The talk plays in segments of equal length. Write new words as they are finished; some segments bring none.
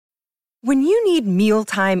When you need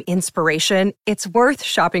mealtime inspiration, it's worth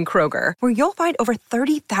shopping Kroger, where you'll find over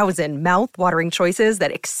 30,000 mouth-watering choices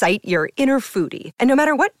that excite your inner foodie. And no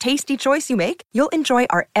matter what tasty choice you make, you'll enjoy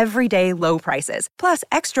our everyday low prices, plus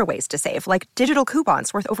extra ways to save, like digital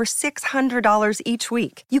coupons worth over $600 each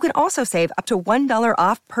week. You can also save up to $1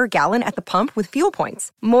 off per gallon at the pump with fuel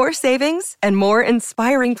points. More savings and more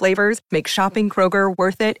inspiring flavors make shopping Kroger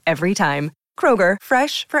worth it every time. Kroger,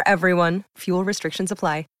 fresh for everyone. Fuel restrictions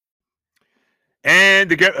apply. And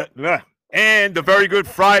the very good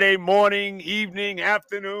Friday morning, evening,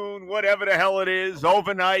 afternoon, whatever the hell it is,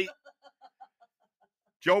 overnight.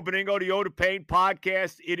 Joe Benigno, the Oda Payne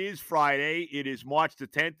podcast. It is Friday. It is March the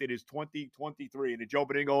 10th. It is 2023. And the Joe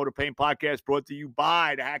Benigno, Oda Payne podcast brought to you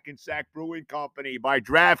by the Hackensack Brewing Company, by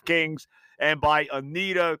DraftKings, and by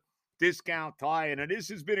Anita Discount Tire. And this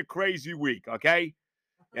has been a crazy week, okay?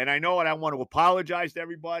 And I know, and I want to apologize to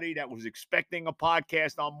everybody that was expecting a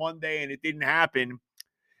podcast on Monday and it didn't happen.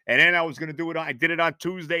 And then I was going to do it. I did it on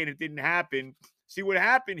Tuesday and it didn't happen. See, what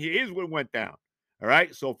happened here is what went down. All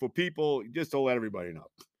right. So for people, just to let everybody know.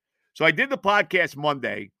 So I did the podcast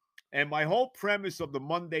Monday, and my whole premise of the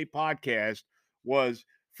Monday podcast was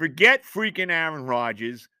forget freaking Aaron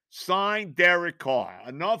Rodgers, sign Derek Carr.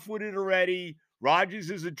 Enough with it already. Rodgers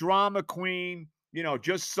is a drama queen. You know,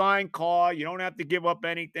 just sign Carr. You don't have to give up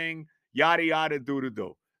anything. Yada, yada,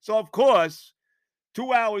 do. So, of course,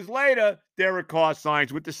 2 hours later, Derek Carr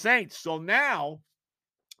signs with the Saints. So now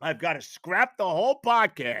I've got to scrap the whole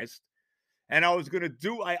podcast. And I was going to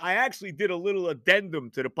do, I actually did a little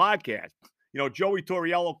addendum to the podcast. You know, Joey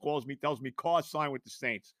Torriello calls me, tells me Carr signed with the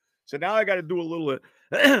Saints. So now I got to do a little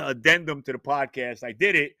addendum to the podcast. I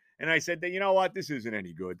did it. And I said, that, you know what? This isn't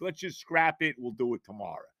any good. Let's just scrap it. We'll do it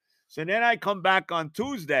tomorrow. So then I come back on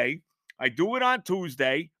Tuesday. I do it on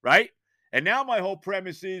Tuesday, right? And now my whole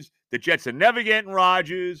premise is the Jets are never getting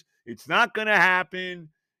Rodgers. It's not going to happen.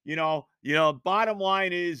 You know, bottom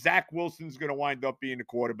line is Zach Wilson's going to wind up being the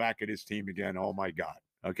quarterback of this team again. Oh, my God.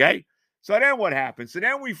 Okay? So then what happens? So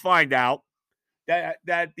then we find out that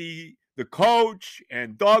the coach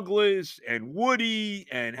and Douglas and Woody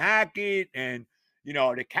and Hackett and, you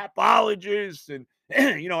know, the capologists and,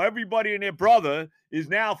 you know, everybody and their brother is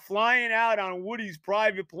now flying out on Woody's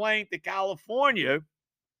private plane to California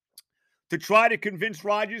to try to convince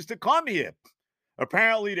Rodgers to come here.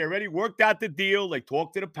 Apparently, they already worked out the deal. They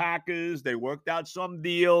talked to the Packers. They worked out some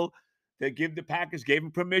deal. The Packers gave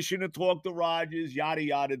him permission to talk to Rodgers, yada,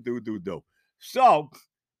 yada, do. So,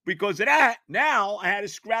 because of that, now I had to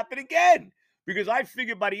scrap it again. Because I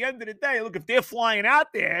figured by the end of the day, look, if they're flying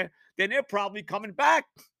out there, then they're probably coming back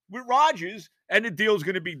with Rodgers, and the deal's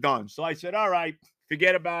going to be done. So I said, all right,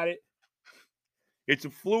 forget about it. It's a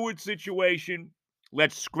fluid situation.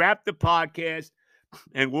 Let's scrap the podcast,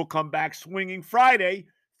 and we'll come back swinging Friday,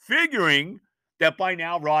 figuring that by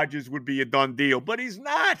now Rodgers would be a done deal. But he's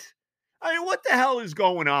not. I mean, what the hell is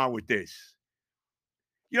going on with this?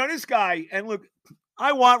 You know, this guy, and look,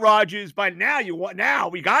 I want Rodgers, but now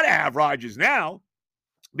we got to have Rodgers now.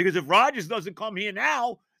 Because if Rodgers doesn't come here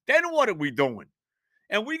now, then what are we doing?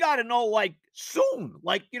 And we got to know, like, soon.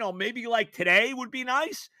 Like, you know, maybe like today would be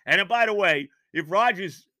nice. And then, by the way, if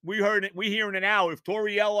Rodgers, we hear in an hour, if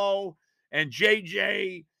Torriello and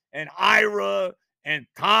JJ and Ira and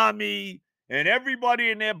Tommy and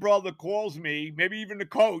everybody and their brother calls me, maybe even the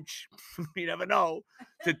coach, you never know,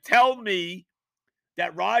 to tell me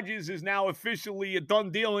that Rodgers is now officially a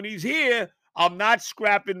done deal and he's here, I'm not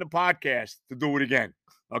scrapping the podcast to do it again.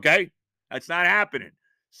 Okay? That's not happening.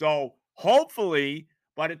 So hopefully,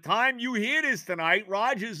 by the time you hear this tonight,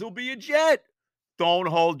 Rodgers will be a Jet. Don't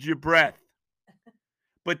hold your breath.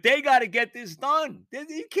 But they got to get this done.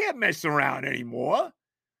 You can't mess around anymore.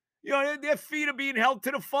 You know, their feet are being held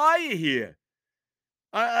to the fire here.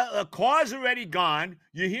 A Carr's already gone.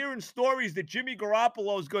 You're hearing stories that Jimmy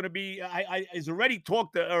Garoppolo is going to be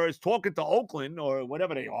is talking to Oakland or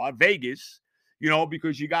whatever they are, Vegas. You know,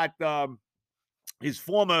 because you got his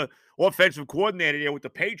former offensive coordinator there with the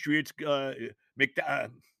Patriots,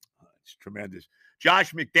 it's tremendous,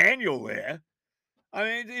 Josh McDaniel there. I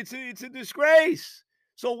mean, it's a disgrace.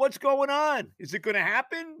 So what's going on? Is it going to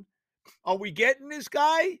happen? Are we getting this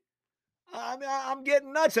guy? I'm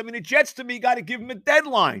getting nuts. I mean, the Jets, to me, got to give him a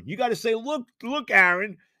deadline. You got to say, look,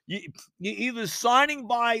 Aaron, you either signing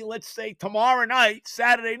by, let's say, tomorrow night,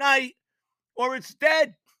 Saturday night, or it's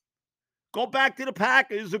dead. Go back to the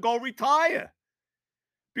Packers or go retire.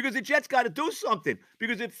 Because the Jets got to do something.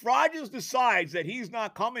 Because if Rodgers decides that he's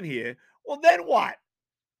not coming here, well, then what?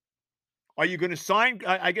 Are you going to sign?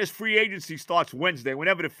 I guess free agency starts Wednesday,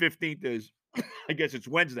 whenever the 15th is. I guess it's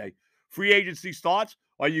Wednesday. Free agency starts.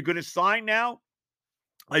 Are you going to sign now?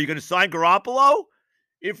 Are you going to sign Garoppolo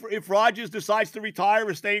if Rodgers decides to retire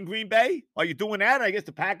or stay in Green Bay? Are you doing that? I guess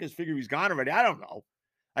the Packers figure he's gone already. I don't know.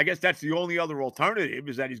 I guess that's the only other alternative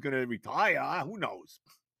is that he's going to retire. Who knows?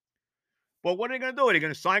 But what are they going to do? Are they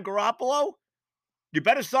going to sign Garoppolo? You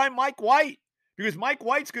better sign Mike White because Mike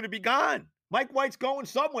White's going to be gone. Mike White's going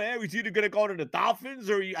somewhere. He's either going to go to the Dolphins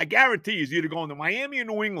or I guarantee he's either going to Miami or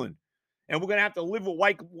New England. And we're going to have to live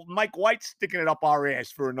with Mike White sticking it up our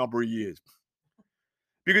ass for a number of years.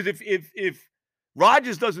 Because if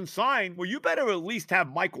Rodgers doesn't sign, well, you better at least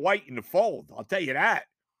have Mike White in the fold. I'll tell you that.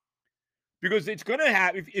 Because it's going to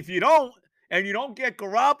have, if you don't, and you don't get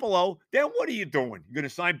Garoppolo, then what are you doing? You're going to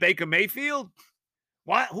sign Baker Mayfield?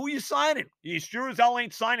 What? Who are you signing? You sure as hell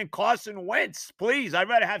ain't signing Carson Wentz. Please, I'd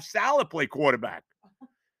rather have Salah play quarterback.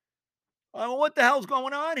 What the hell's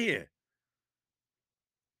going on here?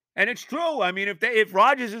 And it's true. I mean, if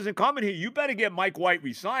Rodgers isn't coming here, you better get Mike White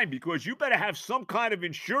re-signed because you better have some kind of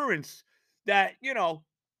insurance that, you know,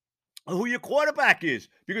 who your quarterback is.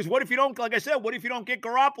 Because what if you don't, like I said, what if you don't get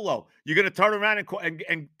Garoppolo? You're going to turn around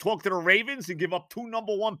and talk to the Ravens and give up 2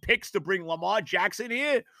 number 1 picks to bring Lamar Jackson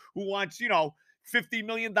here, who wants, you know, $50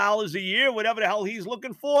 million a year, whatever the hell he's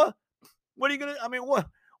looking for? What are you going to, I mean,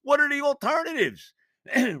 what are the alternatives?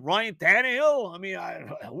 Ryan Tannehill? I mean,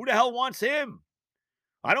 who the hell wants him?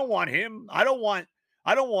 I don't want him. I don't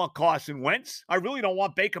want Carson Wentz. I really don't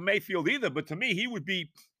want Baker Mayfield either. But to me, he would be,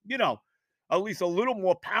 you know, at least a little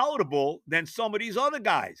more palatable than some of these other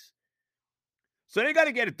guys. So they got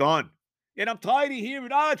to get it done. And I'm tired of hearing,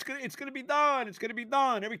 it's going to be done. It's going to be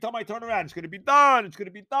done. Every time I turn around, it's going to be done. It's going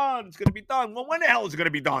to be done. It's going to be done. Well, when the hell is it going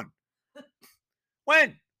to be done?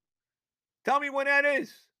 When? Tell me when that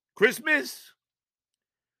is. Christmas?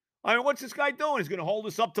 I mean, what's this guy doing? He's going to hold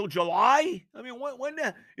us up till July? I mean, when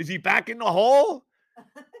is he back in the hole?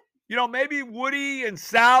 You know, maybe Woody and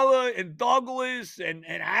Salah and Douglas and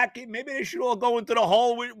Hackett, maybe they should all go into the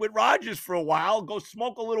hole with Rodgers for a while, go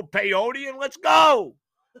smoke a little peyote, and let's go.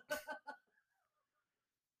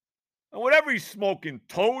 And whatever he's smoking,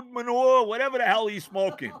 toad manure, whatever the hell he's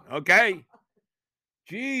smoking, okay?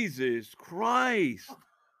 Jesus Christ.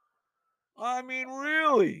 I mean,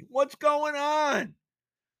 really, what's going on?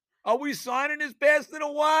 Are we signing this bastard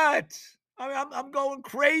or what? I mean, I'm going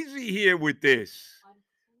crazy here with this.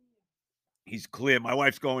 He's clear. My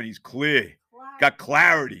wife's going, he's clear. Got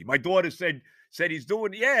clarity. My daughter said he's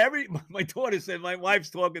doing, my daughter said, my wife's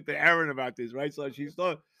talking to Erin about this, right? So she's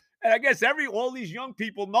talking, and I guess all these young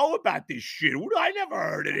people know about this shit. I never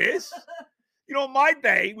heard of this. You know, in my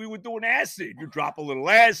day, we were doing acid. You drop a little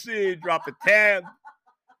acid, drop a tab,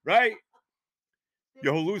 right?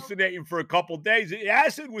 You're hallucinating for a couple days. The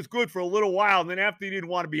acid was good for a little while, and then after you didn't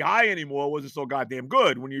want to be high anymore, it wasn't so goddamn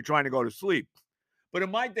good when you're trying to go to sleep. But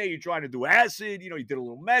in my day, you're trying to do acid. You know, you did a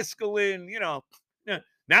little mescaline. You know,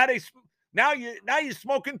 now you're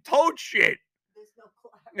smoking toad shit. There's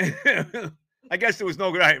no clarity. I guess there was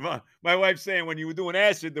no clarity. My wife's saying when you were doing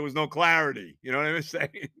acid, there was no clarity. You know what I'm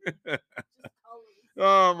saying?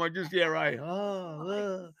 Oh my, right.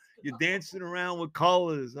 You're dancing around with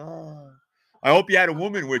colors. I hope you had a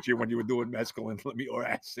woman with you when you were doing mescaline or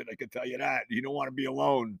acid. I can tell you that. You don't want to be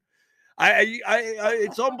alone.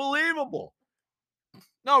 It's unbelievable.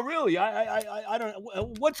 No, really. I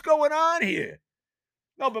don't. What's going on here?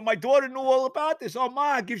 No, but my daughter knew all about this. Oh,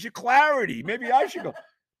 Ma, it gives you clarity. Maybe I should go.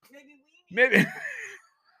 Maybe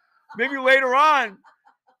later on.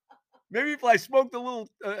 Maybe if I smoked a little,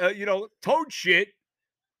 toad shit,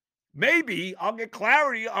 maybe I'll get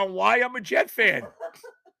clarity on why I'm a Jet fan.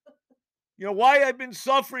 You know, why I've been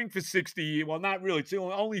suffering for 60 years. Well, not really. It's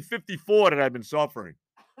only 54 that I've been suffering.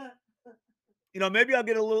 You know, maybe I'll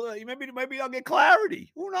get a little, maybe I'll get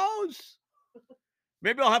clarity. Who knows?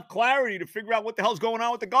 Maybe I'll have clarity to figure out what the hell's going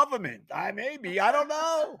on with the government. I don't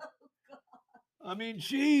know. I mean,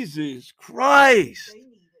 Jesus Christ.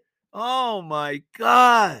 Oh, my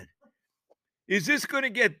God. Is this going to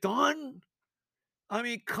get done? I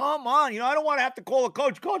mean, come on. You know, I don't want to have to call a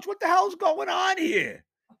coach. Coach, what the hell's going on here?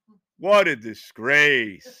 What a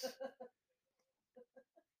disgrace.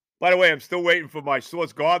 By the way, I'm still waiting for my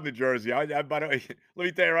Sauce Gardner jersey. By the way, let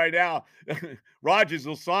me tell you right now, Rodgers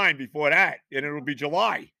will sign before that, and it'll be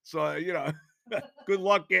July. So, you know, good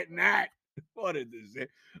luck getting that. What a disaster.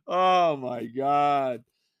 Oh, my God.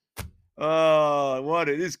 Oh,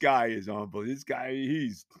 this guy is unbelievable. This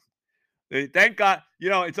guy, thank God, you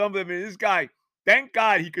know, it's unbelievable. This guy, thank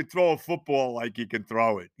God he could throw a football like he can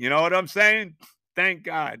throw it. You know what I'm saying? Thank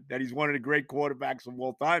God that he's one of the great quarterbacks of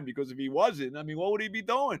all time, because if he wasn't, I mean, what would he be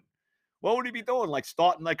doing? What would he be doing? Like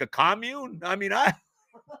starting like a commune? I mean,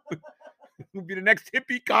 would be the next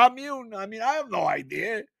hippie commune. I mean, I have no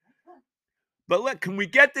idea. But look, can we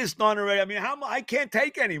get this done already? I mean, I can't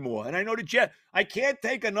take anymore. And I know the Jets, I can't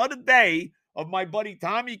take another day of my buddy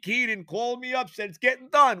Tommy Keaton calling me up, said it's getting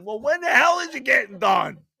done. Well, when the hell is it getting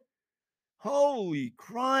done? Holy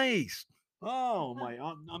Christ. Oh, my,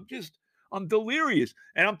 I'm delirious.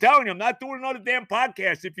 And I'm telling you, I'm not doing another damn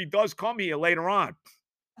podcast if he does come here later on.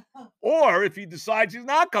 Or if he decides he's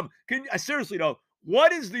not coming. Seriously, though,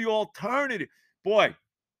 what is the alternative? Boy,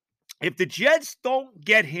 if the Jets don't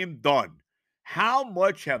get him done, how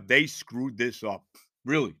much have they screwed this up?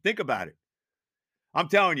 Really, think about it. I'm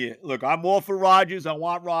telling you, look, I'm all for Rodgers. I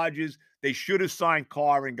want Rodgers. They should have signed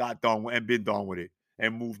Carr and got done and been done with it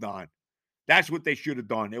and moved on. That's what they should have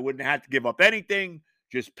done. They wouldn't have to give up anything.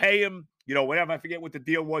 Just pay him, whatever. I forget what the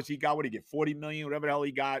deal was. He got, what did he get, $40 million, whatever the hell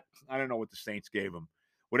he got. I don't know what the Saints gave him.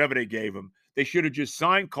 Whatever they gave him. They should have just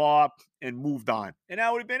signed Carr and moved on. And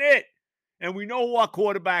that would have been it. And we know who our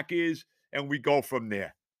quarterback is, and we go from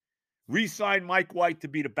there. Re-sign Mike White to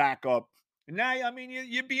be the backup. And now, I mean,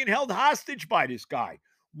 you're being held hostage by this guy.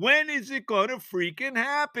 When is it going to freaking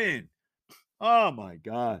happen? Oh, my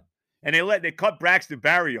God. And they cut Braxton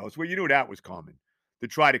Berrios. Well, you knew that was coming to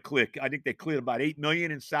try to click. I think they cleared about $8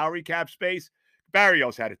 million in salary cap space.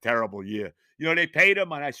 Berrios had a terrible year. They paid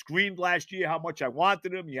him, and I screamed last year how much I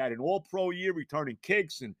wanted him. He had an all-pro year returning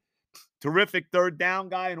kicks and terrific third down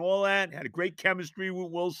guy and all that. Had a great chemistry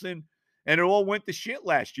with Wilson. And it all went to shit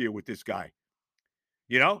last year with this guy.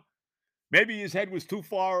 Maybe his head was too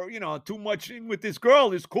far, too much in with this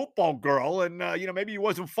girl, this football girl. And, maybe he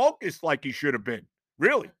wasn't focused like he should have been.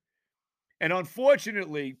 Really. And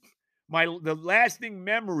unfortunately, the lasting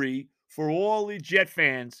memory for all the Jet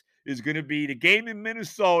fans is going to be the game in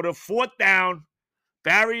Minnesota, 4th down,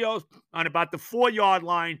 Berrios on about the 4-yard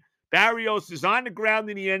line. Berrios is on the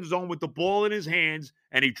ground in the end zone with the ball in his hands,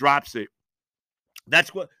 and he drops it.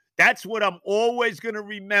 That's what I'm always going to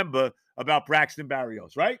remember about Braxton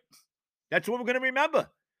Berrios, right? That's what we're going to remember.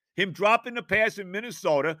 Him dropping the pass in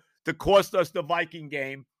Minnesota to cost us the Viking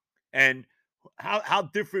game, and how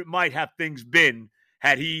different might have things been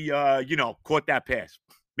had he, caught that pass.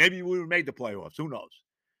 Maybe we would have made the playoffs. Who knows?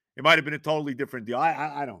 It might have been a totally different deal.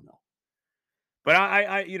 I don't know.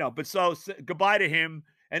 But so goodbye to him.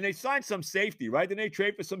 And they signed some safety, right? Then they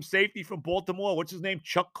trade for some safety from Baltimore. What's his name?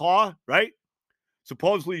 Chuck Carr, right?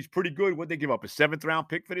 Supposedly he's pretty good. What'd they give up? A 7th-round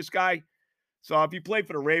pick for this guy? So if he played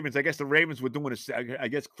for the Ravens, I guess the Ravens were doing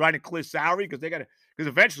trying to clear salary because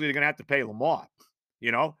eventually they're going to have to pay Lamar,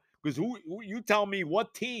 because who you tell me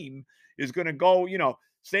what team is going to go,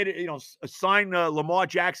 assign Lamar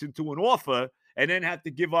Jackson to an offer and then have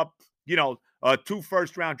to give up, 2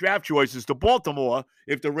 first-round draft choices to Baltimore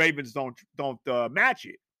if the Ravens don't match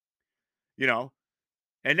it,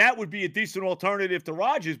 And that would be a decent alternative to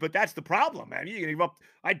Rodgers, but that's the problem, man. You're gonna give up.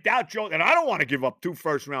 I doubt Joe, and I don't want to give up 2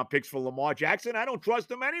 first-round picks for Lamar Jackson. I don't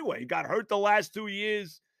trust him anyway. He got hurt the last 2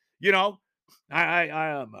 years. Oh my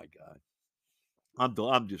God.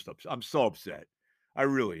 I'm just upset. I'm so upset. I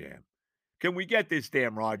really am. Can we get this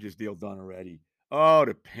damn Rodgers deal done already? Oh,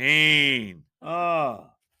 the pain. Oh,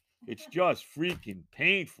 it's just freaking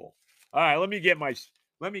painful. All right, let me get my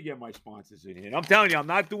sponsors in here. And I'm telling you, I'm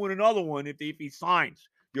not doing another one if he signs.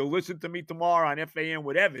 You'll listen to me tomorrow on FAN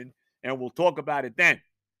with Evan, and we'll talk about it then.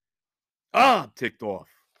 I'm ticked off.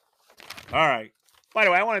 All right. By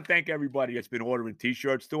the way, I want to thank everybody that's been ordering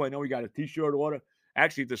T-shirts, too. I know we got a T-shirt order.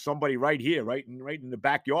 Actually, there's somebody right here, right in the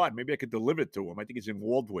backyard. Maybe I could deliver it to him. I think it's in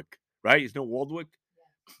Waldwick, right? Isn't it Waldwick?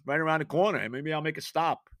 Yeah. Right around the corner. And maybe I'll make a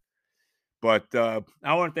stop. But I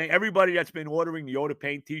want to thank everybody that's been ordering the Yoda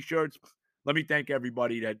Paint T-shirts. Let me thank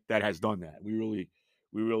everybody that has done that. We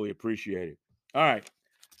really appreciate it. All right.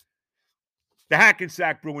 The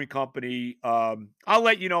Hackensack Brewing Company. I'll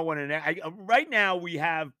let you know when. Right now, we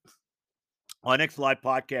have our next live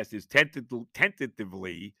podcast is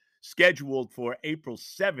tentatively scheduled for April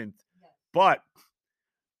 7th, but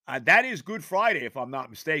that is Good Friday, if I'm not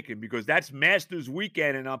mistaken, because that's Masters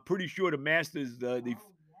weekend, and I'm pretty sure the Masters the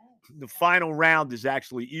final round is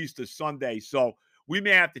actually Easter Sunday, so we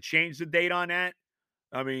may have to change the date on that.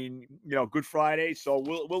 I mean, Good Friday, so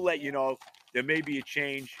we'll let you know. There may be a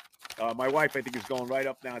change. My wife, I think, is going right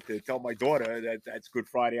up now to tell my daughter that that's Good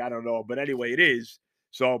Friday. I don't know, but anyway, it is.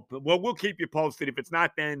 So, we'll keep you posted. If it's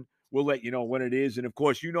not, then we'll let you know when it is. And of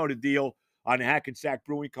course, you know the deal on the Hackensack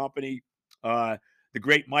Brewing Company. The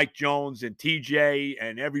great Mike Jones and TJ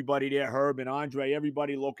and everybody there, Herb and Andre,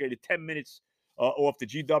 everybody located 10 minutes off the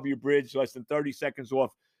GW Bridge, less than 30 seconds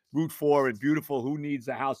off Route 4 in beautiful Who Needs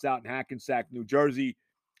a House out in Hackensack, New Jersey.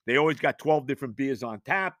 They always got 12 different beers on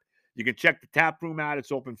tap. You can check the tap room out.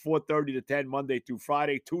 It's open 4:30 to 10 Monday through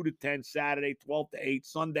Friday, 2 to 10 Saturday, 12 to 8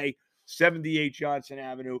 Sunday, 78 Johnson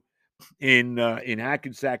Avenue. in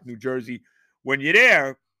Hackensack, New Jersey. When you're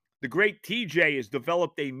there, the great TJ has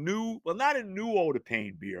developed not a new Eau de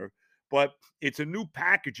Pain beer, but it's a new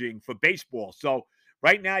packaging for baseball. So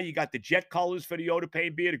right now you got the jet colors for the Eau de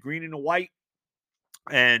Pain beer, the green and the white,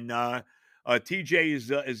 and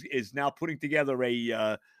TJ is now putting together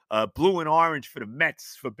a blue and orange for the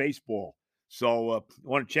Mets for baseball. So I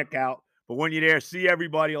want to check out. But when you're there, see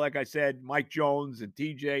everybody. Like I said, Mike Jones and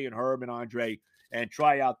TJ and Herb and Andre, and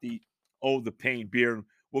try out the Eau de Pain beer.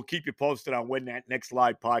 We'll keep you posted on when that next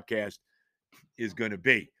live podcast is going to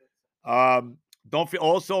be. Don't feel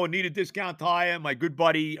also need a discount tire. My good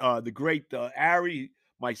buddy, the great Ari,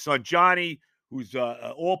 my son Johnny, who's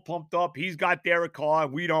all pumped up. He's got Derek Carr.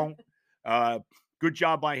 We don't. Good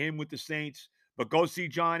job by him with the Saints. But go see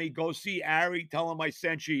Johnny. Go see Ari. Tell him I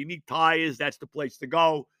sent you. You need tires. That's the place to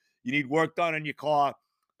go. You need work done on your car.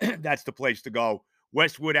 That's the place to go.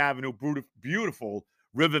 Westwood Avenue, beautiful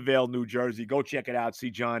Rivervale, New Jersey. Go check it out.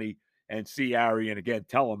 See Johnny and see Ari. And again,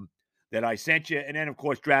 tell him that I sent you. And then, of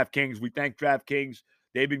course, DraftKings. We thank DraftKings.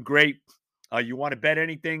 They've been great. You want to bet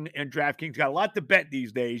anything in DraftKings? Got a lot to bet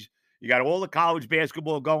these days. You got all the college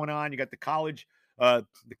basketball going on. You got the college, the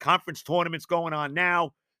conference tournaments going on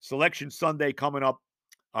now. Selection Sunday coming up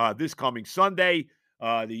this coming Sunday.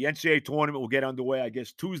 The NCAA tournament will get underway, I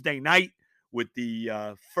guess, Tuesday night with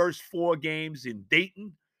the first 4 games in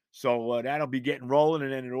Dayton. So that'll be getting rolling,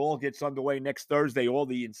 and then it all gets underway next Thursday. All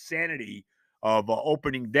the insanity of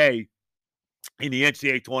opening day in the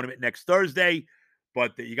NCAA tournament next Thursday.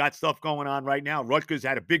 But you got stuff going on right now. Rutgers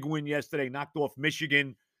had a big win yesterday, knocked off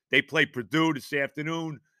Michigan. They play Purdue this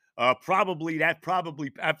afternoon. Probably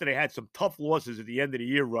after they had some tough losses at the end of the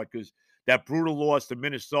year, Rutgers, that brutal loss to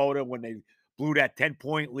Minnesota when they blew that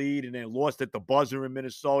 10-point lead and then lost at the buzzer in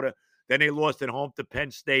Minnesota. Then they lost at home to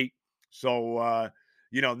Penn State. So,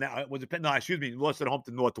 now it was lost at home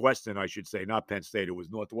to Northwestern, I should say, not Penn State. It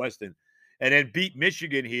was Northwestern. And then beat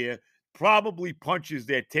Michigan here. Probably punches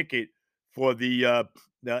their ticket for the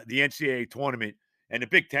NCAA tournament. And the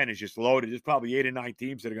Big Ten is just loaded. There's probably 8 or 9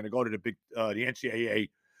 teams that are going to go to the NCAA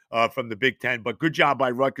from the Big Ten. But good job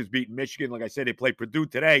by Rutgers beating Michigan. Like I said, they played Purdue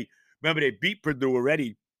today. Remember, they beat Purdue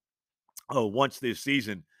already once this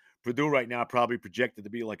season. Purdue right now probably projected to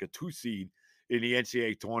be like a 2 seed in the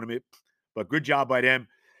NCAA tournament. But good job by them.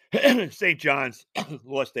 St. John's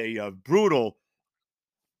lost a brutal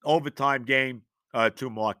overtime game to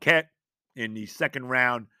Marquette in the second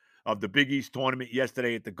round of the Big East tournament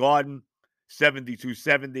yesterday at the Garden,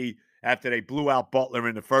 72-70, after they blew out Butler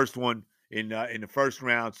in the first one in the first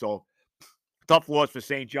round. So tough loss for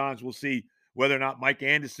St. John's. We'll see whether or not Mike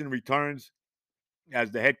Anderson returns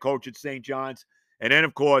as the head coach at St. John's. And then,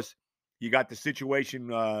 of course, you got the situation.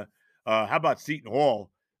 How about Seton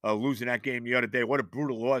Hall losing that game the other day? What a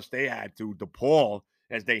brutal loss they had to DePaul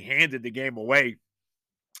as they handed the game away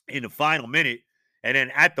in the final minute. And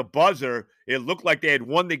then at the buzzer, it looked like they had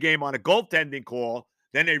won the game on a goaltending call.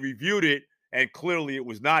 Then they reviewed it, and clearly it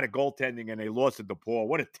was not a goaltending, and they lost to DePaul.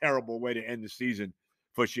 What a terrible way to end the season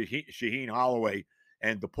for Shaheen Holloway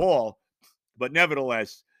and DePaul. But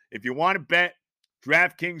nevertheless, if you want to bet,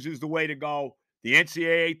 DraftKings is the way to go. The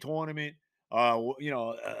NCAA tournament,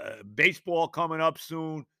 baseball coming up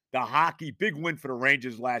soon. The hockey, big win for the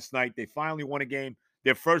Rangers last night. They finally won a game.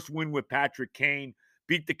 Their first win with Patrick Kane.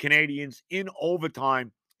 Beat the Canadians in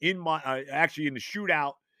overtime, actually in the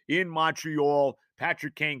shootout in Montreal.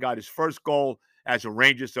 Patrick Kane got his first goal as a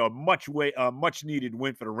Ranger, so a much-needed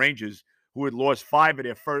win for the Rangers, who had lost 5 of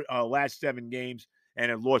their last 7 games and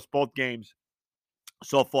had lost both games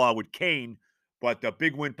so far with Kane. But a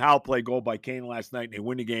big win power play goal by Kane last night, and they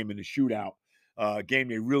win the game in the shootout. Game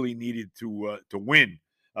they really needed to win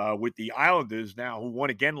with the Islanders now, who won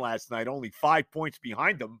again last night, only 5 points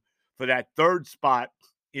behind them for that 3rd spot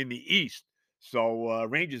in the East. So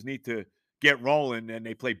Rangers need to get rolling, and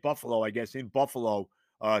they play Buffalo, I guess, in Buffalo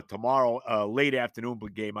tomorrow, late afternoon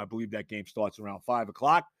game. I believe that game starts around 5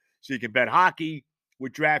 o'clock. So you can bet hockey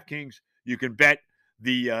with DraftKings. You can bet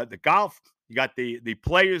the golf. You got the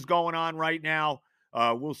players going on right now.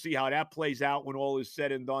 We'll see how that plays out when all is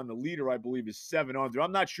said and done. The leader, I believe, is 7 under.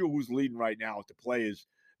 I'm not sure who's leading right now with the players.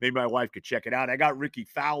 Maybe my wife could check it out. I got Ricky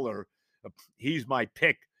Fowler. He's my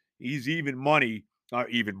pick. He's even money.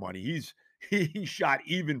 He shot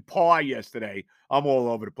even par yesterday. I'm all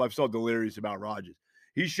over the place. I'm so delirious about Rogers.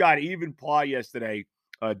 He shot even par yesterday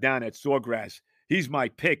down at Sawgrass. He's my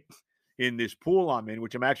pick in this pool I'm in,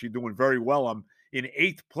 which I'm actually doing very well. I'm in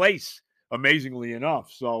 8th place, amazingly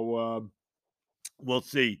enough. So we'll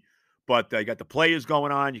see. But you got the players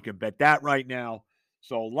going on. You can bet that right now.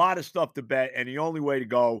 So a lot of stuff to bet, and the only way to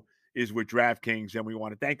go is with DraftKings. And we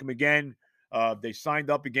want to thank them again They signed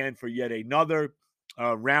up again for yet another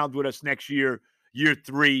round with us next year, year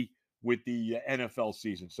 3 with the NFL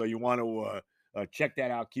season. So you want to check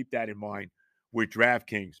that out. Keep that in mind with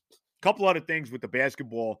DraftKings. A couple other things with the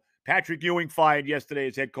basketball. Patrick Ewing fired yesterday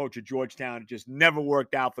as head coach at Georgetown. It just never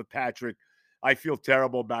worked out for Patrick. I feel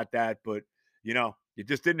terrible about that, but, it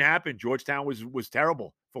just didn't happen. Georgetown was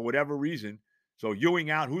terrible for whatever reason. So Ewing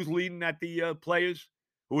out. Who's leading at the players?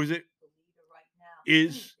 Who is it? The leader right now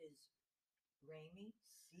Is Ramey.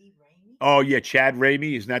 C. Ramey. Oh, yeah, Chad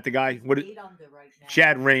Ramey. Isn't that the guy? He's 8 under right now.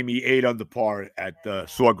 Chad Ramey, 8 under par at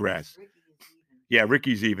Sawgrass. Ricky is even. Yeah,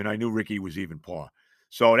 Ricky's even. I knew Ricky was even par.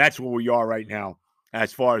 So that's where we are right now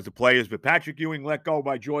as far as the players. But Patrick Ewing let go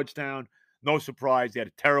by Georgetown. No surprise. They had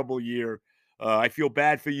a terrible year. I feel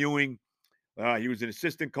bad for Ewing. He was an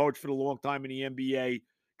assistant coach for a long time in the NBA,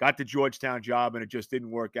 got the Georgetown job, and it just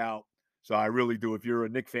didn't work out. So I really do. If you're a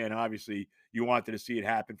Knick fan, obviously, you wanted to see it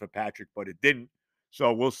happen for Patrick, but it didn't.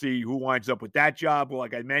 So we'll see who winds up with that job. Well,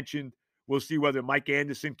 like I mentioned, we'll see whether Mike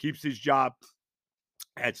Anderson keeps his job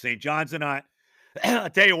at St. John's or not.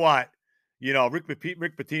 I'll tell you what, Rick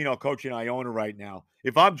Pitino coaching Iona right now.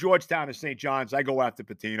 If I'm Georgetown or St. John's, I go after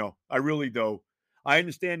Pitino. I really do. I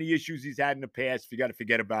understand the issues he's had in the past. You got to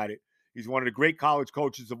forget about it. He's one of the great college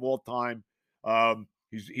coaches of all time.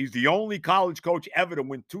 He's the only college coach ever to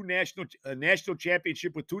win 2 national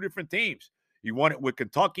championship with 2 different teams. He won it with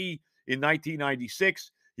Kentucky in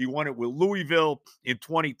 1996. He won it with Louisville in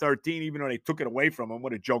 2013, even though they took it away from him.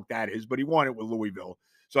 What a joke that is. But he won it with Louisville.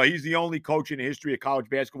 So he's the only coach in the history of college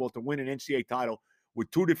basketball to win an NCAA title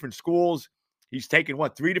with 2 different schools. He's taken,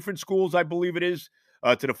 3 different schools, I believe it is,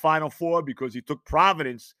 to the Final Four because he took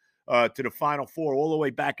Providence to the Final Four all the way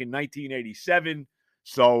back in 1987.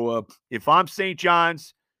 So if I'm St.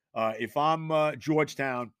 John's, if I'm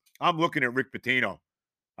Georgetown, I'm looking at Rick Pitino.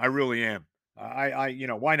 I really am.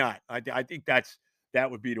 Why not? I think that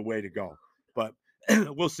would be the way to go. But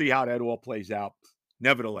we'll see how that all plays out.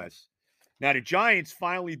 Nevertheless, now the Giants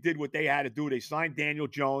finally did what they had to do. They signed Daniel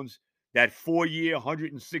Jones, that 4-year,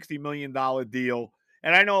 $160 million deal.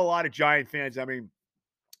 And I know a lot of Giant fans. I mean,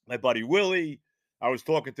 my buddy Willie. I was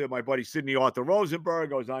talking to my buddy Sidney Arthur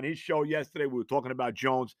Rosenberg. I was on his show yesterday. We were talking about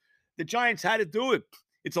Jones. The Giants had to do it.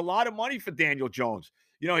 It's a lot of money for Daniel Jones.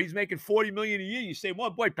 He's making $40 million a year. You say,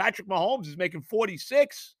 well, boy, Patrick Mahomes is making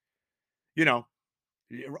 46.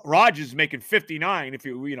 Rodgers is making 59. If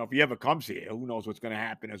he ever comes here, who knows what's going to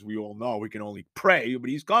happen? As we all know, we can only pray.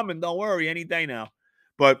 But he's coming. Don't worry, any day now.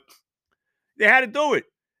 But they had to do it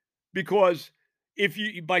because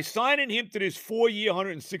by signing him to this 4-year,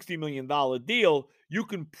 $160 million deal, you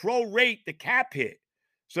can prorate the cap hit.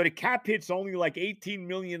 So the cap hit's only like $18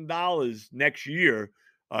 million next year.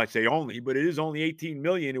 I'd say only, but it is only $18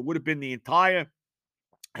 million. It would have been the entire,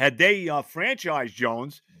 had they franchised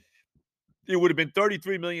Jones, it would have been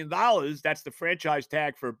 $33 million. That's the franchise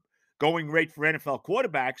tag for going rate for NFL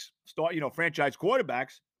quarterbacks, franchise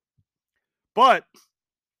quarterbacks. But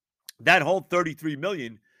that whole $33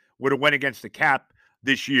 million would have went against the cap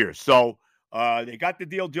this year. So they got the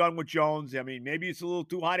deal done with Jones. I mean, maybe it's a little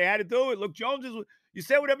too high. They had to do it. Look, Jones is, you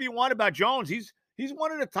say whatever you want about Jones. He's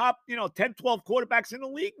one of the top, 10, 12 quarterbacks in the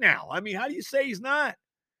league now. I mean, how do you say he's not?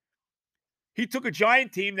 He took a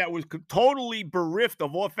Giant team that was totally bereft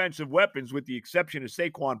of offensive weapons with the exception of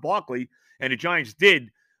Saquon Barkley. And the Giants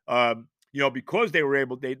did, because they were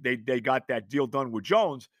able, they got that deal done with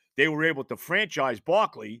Jones. They were able to franchise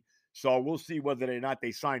Barkley. So we'll see whether or not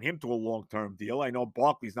they sign him to a long-term deal. I know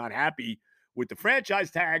Barkley's not happy with the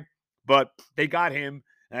franchise tag, but they got him.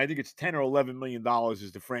 And I think it's $10 or $11 million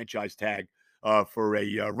is the franchise tag for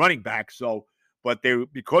a running back. So, but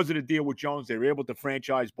because of the deal with Jones, they were able to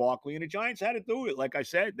franchise Barkley, and the Giants had to do it. Like I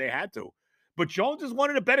said, they had to. But Jones is one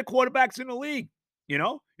of the better quarterbacks in the league.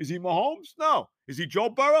 Is he Mahomes? No. Is he Joe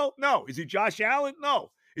Burrow? No. Is he Josh Allen?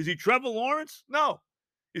 No. Is he Trevor Lawrence? No.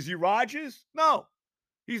 Is he Rodgers? No.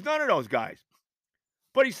 He's none of those guys.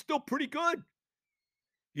 But he's still pretty good.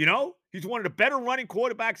 He's one of the better running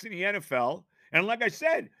quarterbacks in the NFL. And like I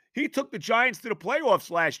said, he took the Giants to the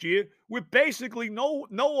playoffs last year with basically no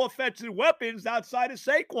offensive weapons outside of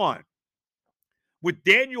Saquon. With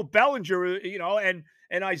Daniel Bellinger,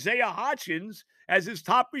 and Isaiah Hodgins as his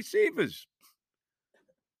top receivers.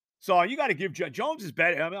 So you got to give Jones is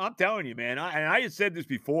better. I mean, I'm telling you, man. I had said this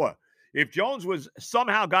before. If Jones was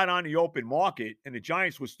somehow got on the open market and the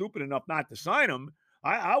Giants were stupid enough not to sign him,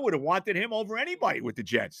 I would have wanted him over anybody with the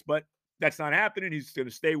Jets. But that's not happening. He's going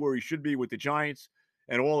to stay where he should be with the Giants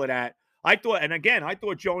and all of that. I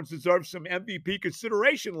thought Jones deserved some MVP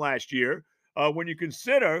consideration last year when you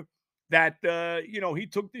consider that, he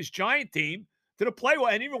took this Giant team to the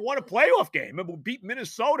playoff and even won a playoff game. Remember, beat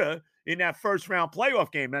Minnesota in that first round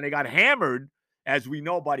playoff game. Then they got hammered, as we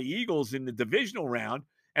know, by the Eagles in the divisional round.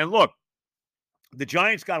 And look, the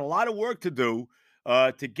Giants got a lot of work to do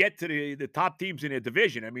to get to the top teams in their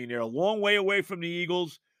division. I mean, they're a long way away from the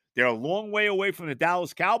Eagles. They're a long way away from the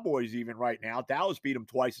Dallas Cowboys even right now. Dallas beat them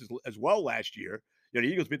twice as well last year. The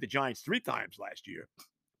Eagles beat the Giants 3 times last year.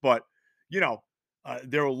 But,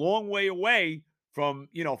 they're a long way away from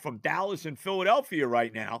Dallas and Philadelphia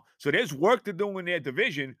right now. So there's work to do in their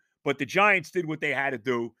division, but the Giants did what they had to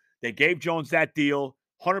do. They gave Jones that deal,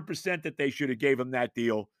 100% that they should have gave him that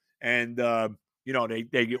deal. And,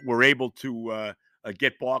 they were able to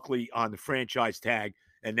get Barkley on the franchise tag,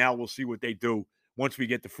 and now we'll see what they do once we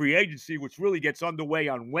get the free agency, which really gets underway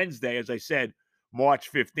on Wednesday, as I said,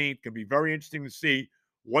 March 15th. Can be very interesting to see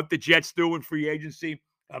what the Jets do in free agency.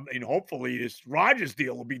 And hopefully this Rodgers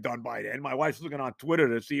deal will be done by then. My wife's looking on Twitter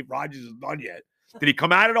to see if Rodgers is done yet. Did he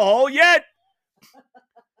come out of the hole yet?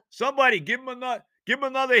 Somebody give him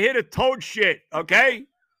another hit of toad shit, okay?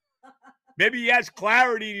 Maybe he has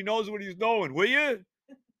clarity and he knows what he's doing, will you?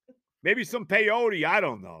 Maybe some peyote, I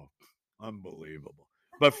don't know. Unbelievable.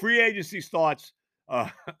 But free agency starts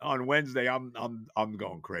on Wednesday. I'm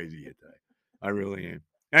going crazy today. I really am.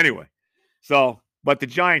 Anyway, but the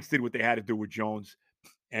Giants did what they had to do with Jones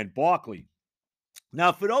and Barkley.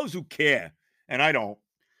 Now, for those who care, and I don't,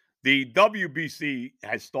 the WBC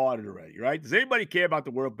has started already, right? Does anybody care about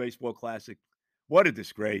the World Baseball Classic? What a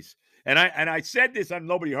disgrace. And I said this, and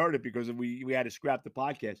nobody heard it because we had to scrap the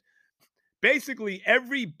podcast. Basically,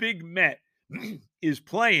 every big Met is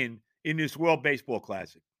playing in this World Baseball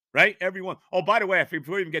Classic, right? Everyone. Oh, by the way,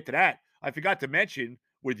 before we even get to that, I forgot to mention,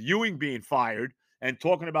 with Ewing being fired and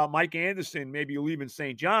talking about Mike Anderson maybe leaving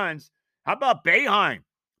St. John's, how about Boeheim?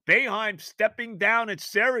 Boeheim stepping down at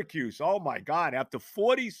Syracuse. Oh, my God. After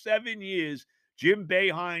 47 years, Jim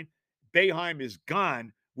Boeheim is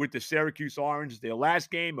gone with the Syracuse Orange. Their last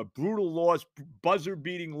game, a brutal loss,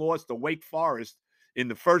 buzzer-beating loss to Wake Forest in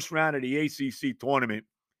the first round of the ACC tournament.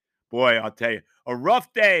 Boy, I'll tell you, a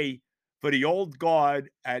rough day for the old guard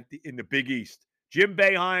in the Big East. Jim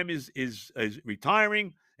Boeheim is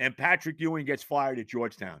retiring, and Patrick Ewing gets fired at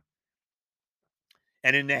Georgetown.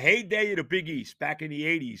 And in the heyday of the Big East, back in the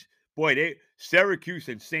 80s, boy, Syracuse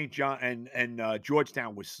and St. John and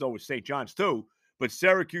Georgetown was St. John's too, but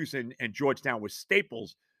Syracuse and Georgetown were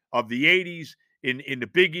staples of the 80s in the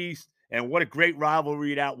Big East. And what a great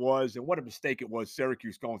rivalry that was, and what a mistake it was,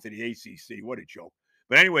 Syracuse going to the ACC. What a joke.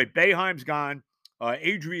 But anyway, Boeheim's gone.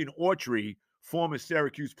 Adrian Autry, former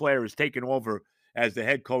Syracuse player, has taken over as the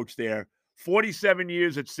head coach there. 47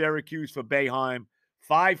 years at Syracuse for Boeheim.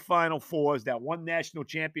 5 Final Fours, that one national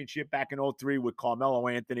championship back in 2003 with Carmelo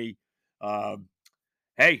Anthony.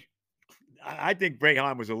 Hey, I think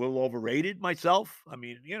Boeheim was a little overrated myself. I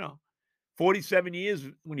mean, 47 years,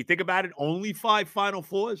 when you think about it, only 5 Final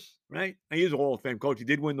Fours, right? He is a Hall of Fame coach. He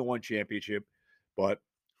did win the one championship, but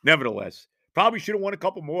nevertheless, probably should have won a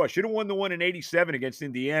couple more. Should have won the one in 87 against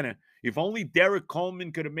Indiana. If only Derek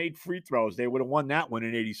Coleman could have made free throws, they would have won that one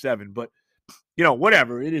in 87. But,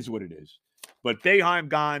 whatever. It is what it is. But Boeheim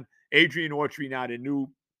gone. Adrian Autry now the new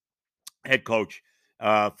head coach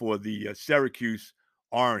for the Syracuse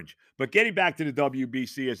Orange. But getting back to the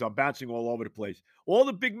WBC, as I'm bouncing all over the place, all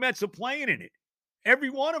the big Mets are playing in it. Every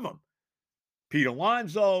one of them. Pete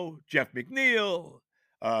Alonso, Jeff McNeil,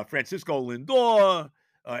 Francisco Lindor,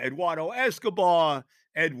 Eduardo Escobar,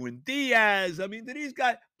 Edwin Diaz. I mean, these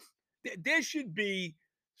guys, there should be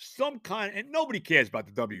some kind, and nobody cares about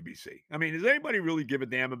the WBC. I mean, does anybody really give a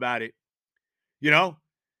damn about it? And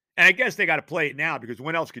I guess they got to play it now, because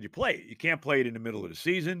when else could you play it? You can't play it in the middle of the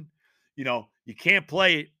season. You can't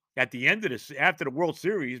play it at the end of this, after the World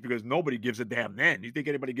Series, because nobody gives a damn then. You think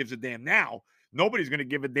anybody gives a damn now? Nobody's going to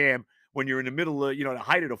give a damn when you're in the middle of, the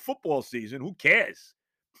height of the football season. Who cares?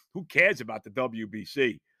 Who cares about the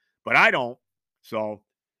WBC? But I don't. So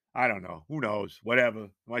I don't know. Who knows? Whatever.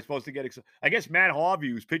 Am I supposed to get excited? I guess Matt Harvey,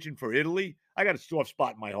 who's pitching for Italy, I got a soft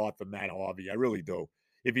spot in my heart for Matt Harvey. I really do.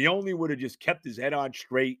 If he only would have just kept his head on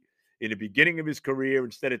straight in the beginning of his career,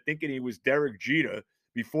 instead of thinking he was Derek Jeter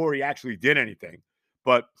before he actually did anything.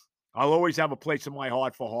 But I'll always have a place in my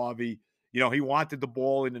heart for Harvey. He wanted the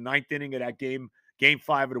ball in the 9th inning of that game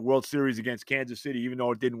 5 of the World Series against Kansas City, even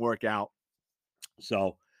though it didn't work out.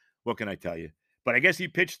 So what can I tell you? But I guess he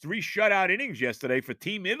pitched 3 shutout innings yesterday for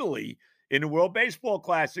Team Italy in the World Baseball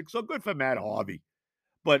Classic. So good for Matt Harvey.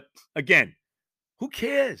 But again, who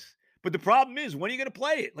cares? But the problem is, when are you going to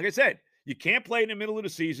play it? Like I said, you can't play it in the middle of the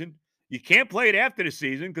season. You can't play it after the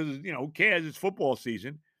season because, who cares? It's football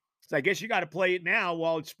season. So I guess you got to play it now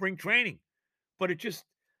while it's spring training. But it just,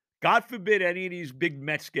 God forbid any of these big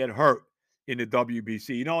Mets get hurt in the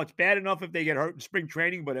WBC. You know, it's bad enough if they get hurt in spring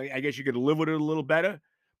training, but I guess you could live with it a little better.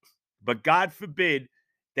 But God forbid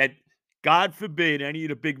any of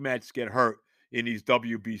the big Mets get hurt in these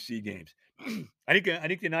WBC games. I think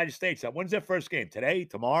the United States. When's their first game? Today?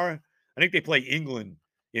 Tomorrow? I think they play England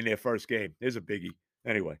in their first game. There's a biggie.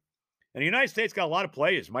 Anyway, and the United States got a lot of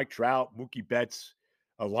players: Mike Trout, Mookie Betts,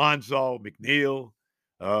 Alonso, McNeil.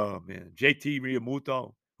 Oh man, JT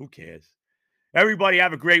Realmuto. Who cares? Everybody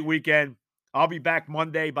have a great weekend. I'll be back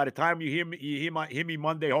Monday. By the time you hear me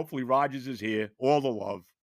Monday, hopefully Rogers is here. All the love.